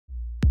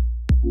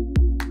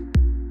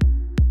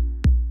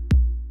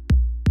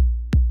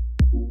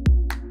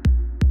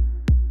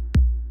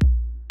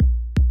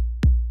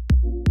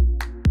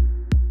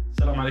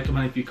عليكم،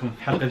 هاي فيكم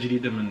حلقة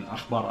جديدة من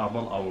أخبار أبل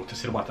أو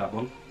تسريبات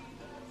أبل.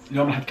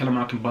 اليوم راح أتكلم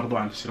معكم برضو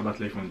عن تسريبات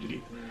الايفون الجديد.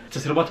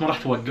 التسريبات ما راح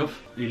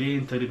توقف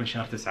لين تقريبا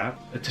شهر 9.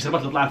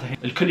 التسريبات اللي طلعت الحين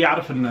الكل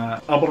يعرف ان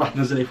ابل راح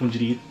تنزل ايفون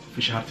جديد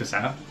في شهر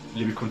 9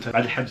 اللي بيكون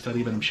بعد الحج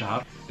تقريبا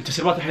بشهر.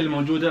 التسريبات الحين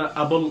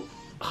الموجودة ابل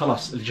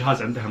خلاص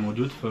الجهاز عندها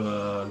موجود في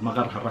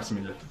مقرها الرسمي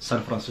اللي في سان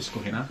فرانسيسكو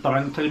هنا.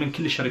 طبعا تقريبا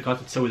كل الشركات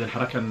تسوي ذا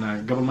الحركة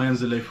ان قبل ما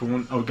ينزل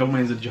الايفون او قبل ما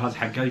ينزل الجهاز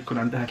حقها يكون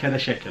عندها كذا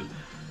شكل.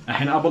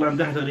 الحين ابل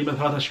عندها تقريبا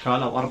 3 اشكال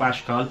او 4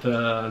 اشكال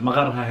في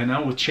مقرها هنا،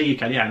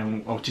 وتشيك عليه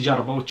يعني او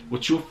تجربه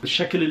وتشوف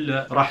الشكل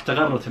اللي راح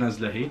تقرر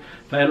تنزله هي.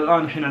 فالى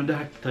الان الحين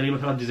عندها تقريبا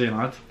 3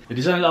 ديزاينات.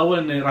 الديزاين الاول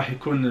انه راح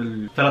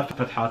يكون 3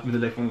 فتحات مثل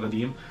الايفون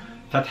القديم،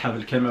 فتحه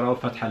بالكاميرا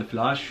وفتحه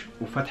الفلاش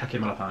وفتحه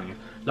كاميرا ثانيه.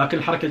 لكن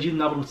الحركه الجديده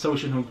ان ابل بتسوي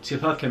شنو، بتصير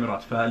 3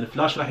 كاميرات.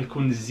 فالفلاش راح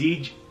يكون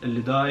الزيج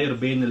اللي داير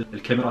بين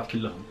الكاميرات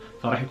كلهم،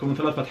 فراح يكونوا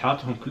 3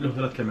 فتحات هم كلهم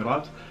 3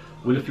 كاميرات،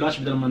 والفلاش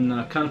بدل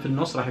ما كان في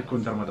النص راح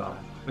يكون درمدار.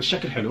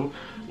 الشكل حلو،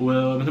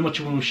 ومثل ما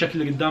تشوفون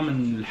الشكل اللي قدام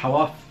من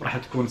الحواف راح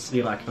تكون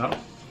صغيره اكثر.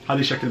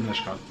 هذه شكل من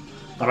الاشكال.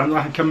 طبعا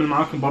راح نكمل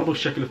معاكم برضو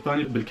الشكل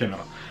الثاني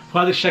بالكاميرا،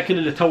 وهذا الشكل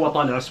اللي توه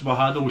طالع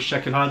الاسبوع هذا.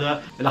 والشكل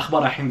هذا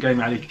الاخبار الحين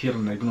قايمه عليه كثير،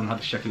 انه يقولون هذا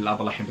الشكل اللي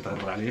ابل الحين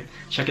بتغير عليه.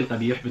 شكل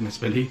قبيح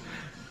بالنسبه لي،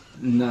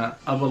 ان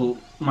ابل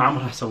ما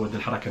عمرها سوت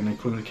الحركه انه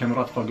يكون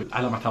الكاميرات فوق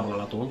علامه ابل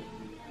على طول.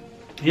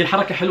 هي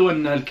الحركه حلوه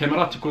ان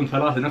الكاميرات تكون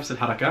 3 نفس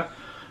الحركه،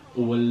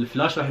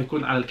 والفلاش راح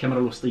يكون على الكاميرا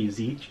الوسطيه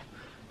زيج.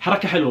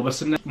 حركه حلوه،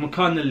 بس ان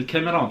مكان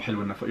الكاميرا مو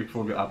حلو انه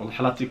فوق ابل.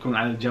 حالات يكون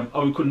على الجنب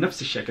او يكون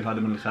نفس الشكل هذا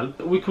من الخلف،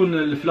 ويكون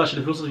الفلاش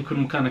اللي في الوسط يكون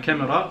مكانه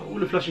كاميرا،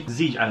 والفلاش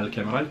زيج على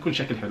الكاميرا، يكون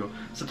شكل حلو.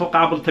 بس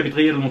اتوقع ابل تبي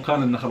تغير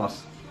المكان، انه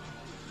خلاص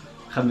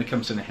اخذنا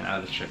كم سنه الحين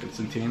على الشكل،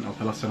 2 أو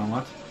 3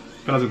 سنوات،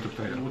 فلازم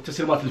تتغير.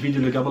 والتسريبات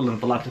الفيديو اللي قبل لما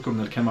طلعت لكم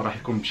ان الكاميرا راح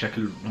يكون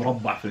بشكل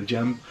مربع في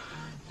الجنب،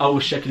 او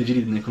الشكل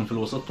الجديد انه يكون في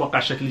الوسط. اتوقع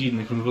الشكل الجديد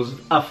انه يكون في الوسط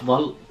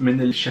افضل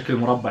من الشكل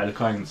المربع اللي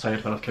كان صاير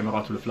 3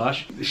 كاميرات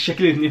والفلاش.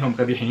 الشكلين اثنينهم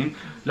قبيحين،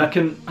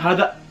 لكن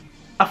هذا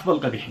افضل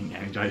قبيحين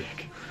يعني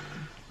جايك.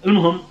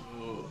 المهم،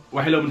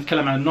 والحين لو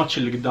بنتكلم عن النوتش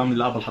اللي قدام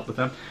اللي ابل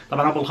حطته.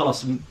 طبعا ابل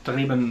خلاص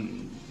تقريبا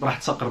راح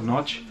تصقر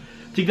النوتش.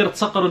 تقدر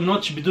تصقر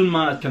النوتش بدون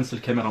ما تكنسل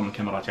كاميرا من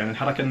الكاميرات. يعني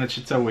الحركه انك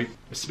شو تسوي،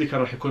 السبيكر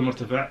راح يكون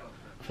مرتفع،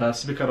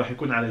 فالسبيكر راح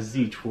يكون على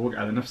الزيج فوق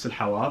على نفس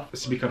الحواف.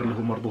 السبيكر اللي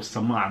هو مربوط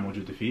السماعه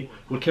موجوده فيه،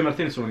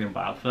 والكاميرتين يسوون يم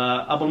بعض.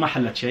 فابل ما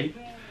حلت شيء،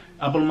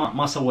 ابل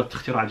ما سوت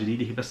اختراع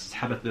جديد، هي بس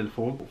سحبت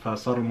للفوق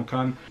فصار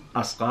المكان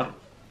اصغر.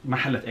 ما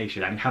حلت اي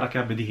شيء، يعني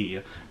حركه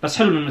بديهيه، بس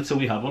حلو انها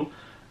تسويها ابل.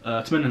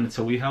 اتمنى انها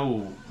تسويها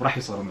وراح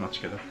يصير النوتش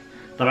كذا.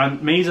 طبعا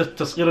ميزه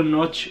تصغير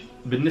النوتش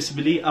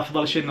بالنسبه لي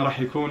افضل شيء انه راح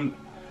يكون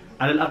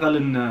على الاقل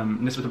ان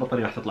نسبه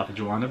البطاريه راح تطلع في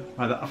الجوانب.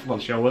 هذا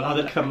افضل شيء، وهذا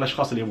اكثر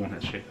الاشخاص اللي يبون هذا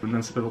الشيء، ان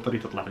نسبه البطاريه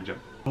تطلع في الجنب.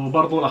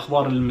 وبرضو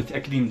الاخبار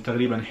المتاكدين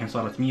تقريبا الحين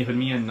صارت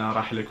 100% انه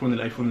راح يكون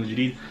الايفون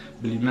الجديد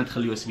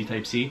بالمدخل يو اس بي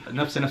تايب سي،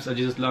 نفس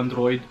اجهزه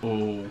الاندرويد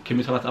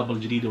وكمبيوترات ابل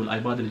الجديده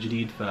والايباد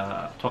الجديد.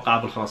 فاتوقع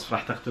ابل خلاص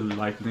راح تقتل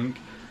اللايتنينج.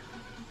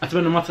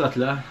 اتمنى ما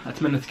تقتله،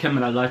 اتمنى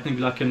تكمل على اللايتنينج،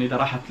 لكن اذا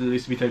راحت لليو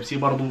اس بي تايب سي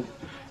برضو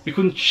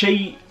بيكون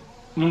شيء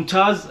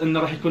ممتاز، انه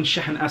راح يكون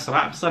الشحن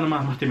اسرع. بس انا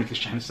ما اهتميت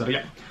للشحن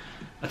السريع.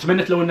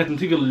 اتمنى لو انك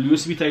تنتقل لليو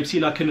اس بي تايب سي،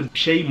 لكن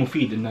بشيء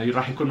مفيد، انه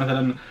راح يكون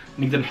مثلا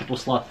نقدر نحط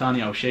وصلات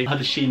ثانيه او شيء. هذا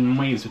الشيء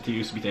المميز في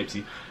اليو اس بي تايب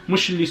سي،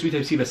 مش اليو اس بي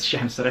تايب سي بس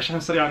الشحن السريع. الشحن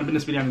السريع انا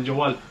بالنسبه لي يعني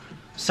الجوال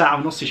ساعه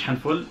ونص يشحن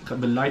فل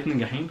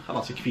باللايتنينج الحين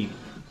خلاص يكفيني.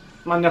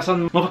 مع اني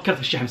اصلا ما فكرت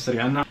في الشحن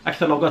السريع، انا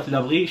اكثر الاوقات اللي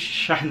ابغيه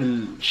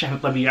الشحن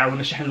الطبيعي، وان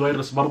الشحن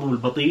الوايرلس برضه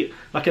والبطيء،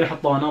 لكن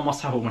احطه وانام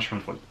اصحى هو مشحون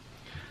فل.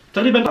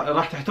 تقريبا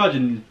راح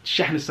تحتاج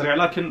الشحن السريع،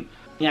 لكن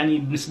يعني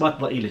بنسبات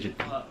ضئيله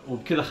جدا.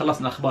 وبكذا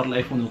خلصنا اخبار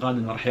الايفون القادم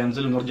اللي راح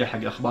ينزل، ونرجع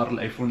حق اخبار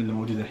الايفون اللي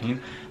موجوده الحين.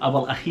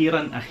 ابل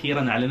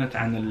اخيرا اعلنت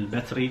عن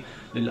الباتري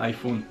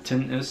للايفون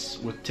 10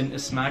 اس وال10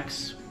 اس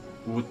ماكس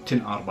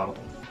وال10 ار برضه.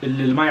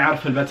 اللي ما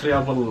يعرف الباتري،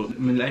 ابل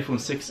من الايفون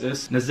 6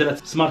 اس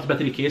نزلت سمارت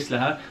باتري كيس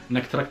لها،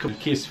 انك تركب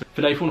الكيس في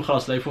الايفون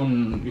وخلاص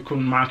الايفون يكون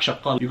معك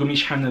شغال، يقوم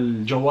يشحن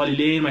الجوال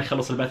لين ما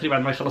يخلص الباتري.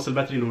 بعد ما يخلص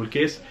الباتري اللي هو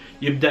الكيس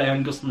يبدا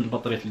ينقص من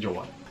بطاريه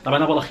الجوال.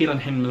 طبعا ابل اخيرا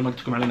الحين مثل ما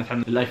قلت لكم اعلنت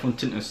عن الايفون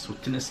 10 اس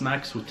وال10 اس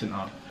ماكس وال10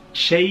 ار.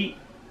 شيء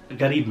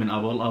غريب من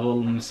ابل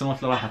من السنوات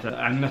اللي راحت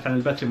اعلنت عن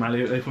الباتري مع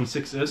الايفون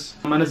 6 اس،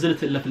 ما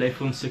نزلت الا في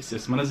الايفون 6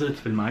 اس، ما نزلت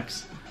في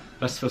الماكس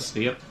بس في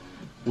الصغير.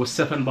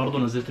 وال7 برضه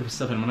نزلته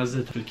في ال7، ما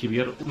نزلته في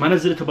الكبير، ما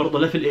نزلته برضه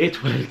لا في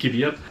ال8 ولا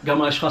الكبير.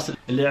 قام الاشخاص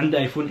اللي عنده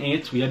ايفون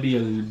 8 ويبي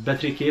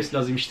الباتري كيس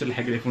لازم يشتري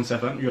حق الايفون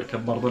 7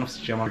 ويركب برضه نفس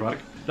الشيء ما فرق.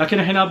 لكن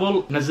الحين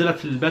ابل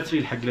نزلت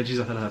الباتري حق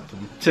الاجهزه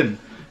ثلاثتهم، 10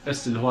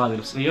 اس اللي هو هذا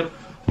الصغير،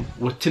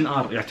 وال10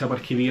 ار يعتبر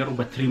كبير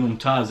وباتري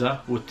ممتازه،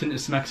 وال10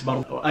 اس ماكس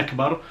برضه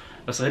اكبر.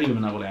 بس غريبه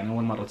من ابل، يعني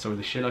اول مره تسوي ذا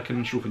الشيء، لكن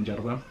نشوف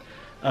نجربه.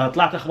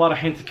 طلعت اخبار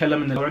الحين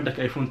تتكلم ان لو عندك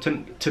ايفون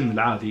 10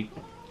 العادي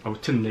او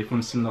 10 الايفون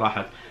السنه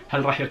راحت،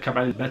 هل راح يركب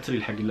على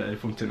الباتري حق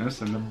الايفون 10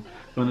 اس؟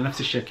 لانه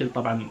نفس الشكل.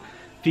 طبعا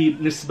في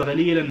نسبه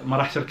قليله ما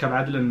راح تركب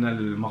عدل، ان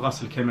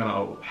المقاس الكاميرا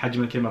او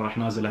حجم الكاميرا راح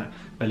نازل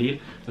قليل.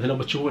 مثل لو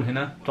بتشوفون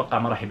هنا اتوقع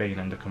ما راح يبين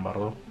عندكم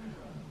برضه.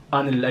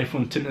 انا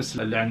الايفون 10 اس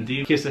اللي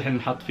عندي كيس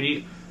الحين حط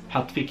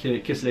فيه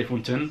كيس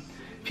الايفون 10،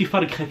 في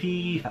فرق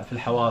خفيف في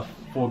الحواف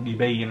فوق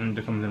يبين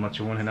عندكم مثل ما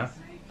تشوفون هنا.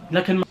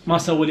 لكن ما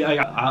سوى لي اي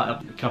عائق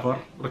كفر،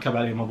 ركب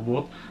عليه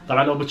مضبوط.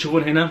 طبعا لو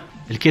بتشوفون هنا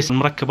الكيس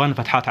المركبه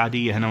فتحات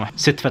عاديه، هنا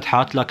 6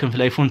 فتحات، لكن في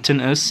الايفون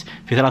 10 اس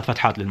في 3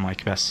 فتحات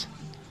للمايك بس.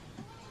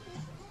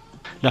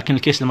 لكن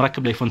الكيس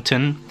المركب الايفون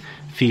 10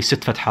 في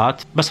 6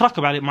 فتحات بس،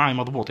 راكب عليه معي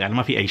مضبوط يعني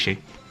ما في اي شيء.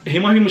 هي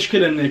ما في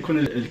مشكله انه يكون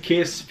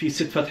الكيس فيه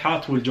 6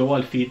 فتحات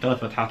والجوال فيه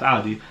 3 فتحات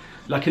عادي،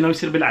 لكن لو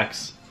يصير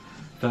بالعكس،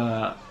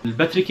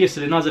 فالباتري كيس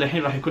اللي نازل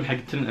الحين راح يكون حق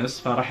 10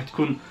 اس، فراح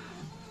تكون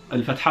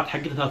الفتحات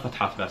حقته 3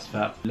 فتحات بس.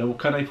 فلو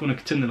كان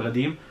ايفونك 10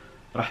 القديم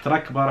راح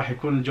تركبه راح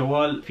يكون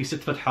الجوال فيه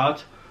 6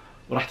 فتحات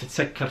وراح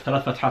تتسكر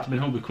 3 فتحات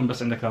منهم، بيكون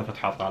بس عندك 3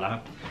 فتحات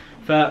طالعه.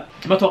 فما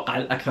اتوقع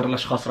الاكثر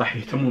الاشخاص راح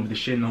يهتمون بهذا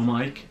الشيء انه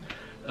مايك.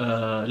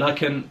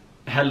 لكن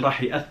هل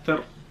راح ياثر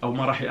او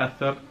ما راح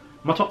ياثر؟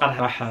 ما اتوقع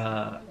راح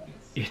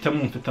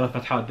يهتمون في ال3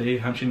 فتحات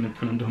دي، اهم شيء انه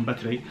يكون عندهم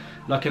باتري.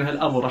 لكن هل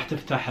ابل راح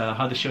تفتح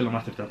هذا الشيء ولا ما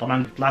راح تفتح؟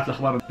 طبعا طلعت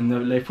الاخبار ان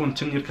الايفون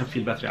 10 يركب فيه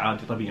الباتري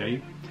عادي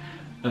طبيعي،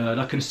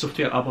 لكن السوفت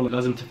وير ابل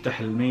لازم تفتح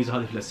الميزه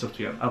هذه في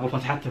السوفت وير. ابل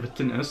فتحتها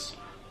في ال 10 اس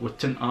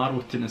وال10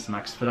 ار وال10 اس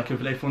ماكس، لكن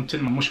في الايفون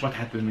 10 مش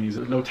فتحت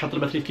الميزه. لو تحط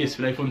الباتري كيس في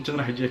الايفون 10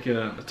 راح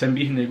يجيك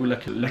تنبيه انه يقول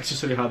لك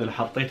الاكسسوري هذا اللي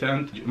حطيته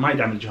انت ما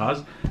يدعم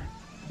الجهاز،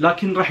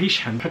 لكن راح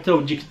يشحن. حتى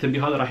لو تجيك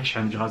التنبيه هذا راح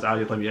يشحن الجهاز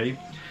عادي طبيعي.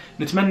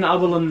 نتمنى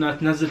ابل ان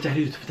تنزل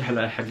تحديث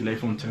وتفتح حق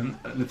الايفون 10،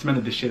 نتمنى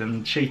هذا الشيء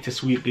لان شيء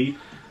تسويقي.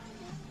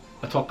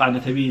 اتوقع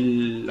ان تبي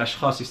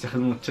الاشخاص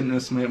يستخدمون ال10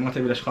 اس، ما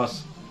تبي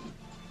الاشخاص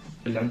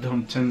اللي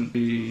عندهم 10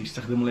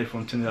 يستخدمون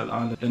الايفون 10 الى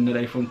الان، لان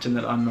الايفون 10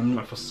 الان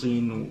ممنوع في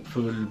الصين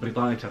وفي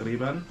بريطانيا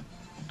تقريبا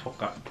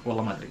اتوقع،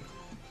 والله ما ادري.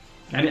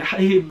 يعني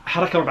هي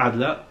حركه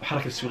مبعدله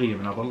وحركه تسويقيه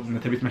من ابل ان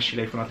تبي تمشي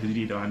الايفونات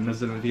الجديده، يعني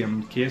نزلوا فيها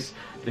من كيس.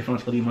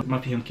 الايفونات القديمه ما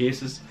فيهم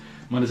كيسز،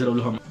 ما نزلوا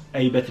لهم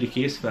اي باتري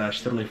كيس،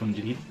 فاشتروا الايفون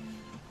الجديد.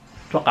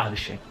 اتوقع هذا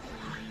الشيء.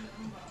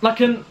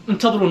 لكن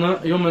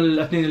انتظرونا يوم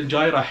الاثنين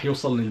الجاي راح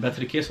يوصل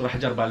الباتري كيس وراح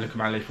اجرب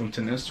لكم على الايفون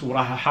 10 اس،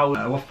 وراح احاول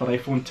اوفر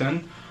ايفون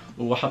 10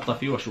 واحطه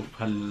فيه واشوف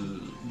هل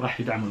راح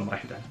يدعم ولا ما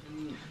راح يدعم.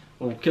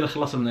 وكذا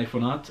خلصنا من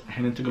الايفونات.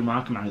 الحين ننتقل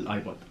معاكم على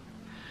الايبود.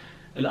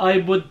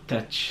 الايبود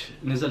تاتش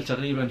نزل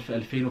تقريبا في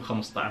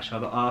 2015،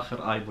 هذا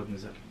اخر ايبود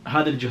نزل.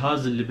 هذا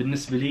الجهاز اللي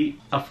بالنسبه لي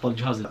افضل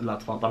جهاز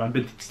للاطفال. طبعا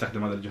بنتي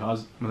تستخدم هذا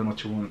الجهاز مثل ما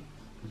تشوفون،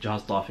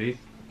 الجهاز طافي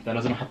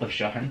فلازم احطه في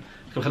الشاحن.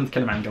 خلينا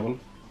نتكلم عن قبل.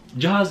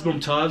 جهاز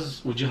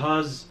ممتاز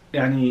وجهاز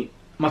يعني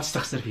ما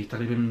تستخسر فيه.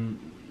 تقريبا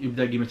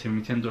يبدا قيمته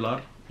من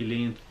 $200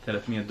 الين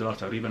 $300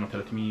 تقريبا، او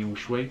 300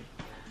 وشوي،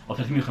 او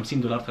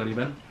 $350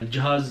 تقريبا.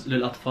 الجهاز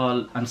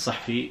للاطفال انصح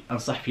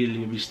فيه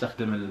اللي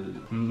بيستخدم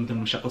مثل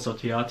مشغل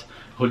صوتيات.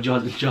 هو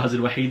الجهاز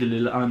الوحيد اللي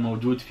الان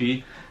موجود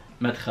فيه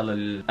مدخل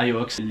الاي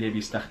او اكس اللي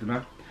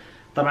بيستخدمه.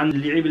 طبعا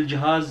اللي يعيب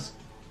الجهاز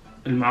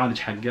المعالج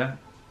حقه،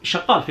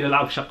 شغال في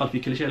الالعاب شغال في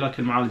كل شيء،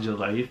 لكن المعالج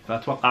ضعيف.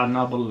 فاتوقع ان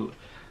ابل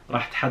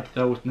راح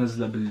تحدثه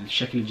وتنزله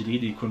بالشكل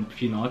الجديد، يكون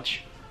في نوتش،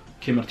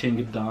 كاميرتين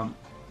قدام،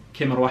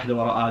 كاميرا واحدة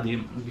ورا عادي،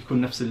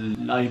 بيكون نفس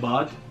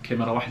الايباد،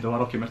 كاميرا واحدة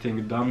ورا وكاميرتين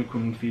قدام،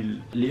 يكون في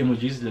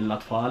الايموجيز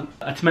للاطفال.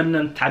 اتمنى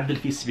ان تعدل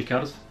فيه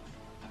سبيكرز،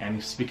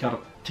 يعني سبيكر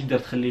تقدر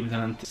تخليه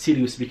مثلا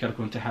سيريو سبيكر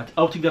يكون تحت،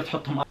 او تقدر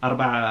تحطهم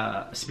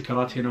 4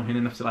 سبيكرات هنا وهنا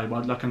نفس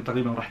الايباد، لكن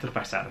تقريبا راح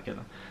ترفع سعره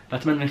كذا.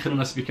 فاتمنى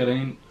يخلون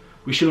سبيكرين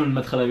ويشيلون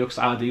المدخل يوكس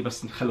عادي،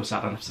 بس نخلوا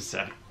سعره نفس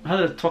السعر.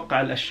 هذا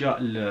اتوقع الاشياء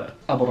اللي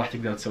ابل راح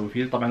تقدر تسوي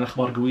فيه. طبعا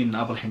الاخبار قوية ان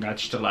ابل الحين قاعد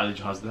تشتغل على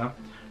الجهاز ذا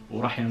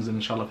وراح ينزل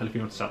ان شاء الله في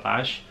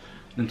 2019.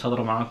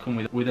 ننتظره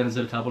معاكم، واذا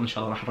نزلت ابل ان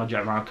شاء الله راح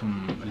نرجع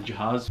معاكم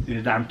الجهاز اذا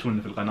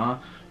دعمتونا في القناه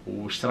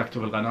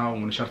واشتركتوا في القناه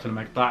ونشرتوا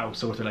المقطع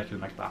وسويتوا لايك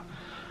للمقطع.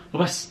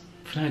 وبس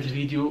في نهايه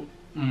الفيديو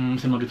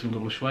مثل ما قلت لكم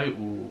قبل شوي،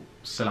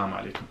 والسلام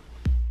عليكم.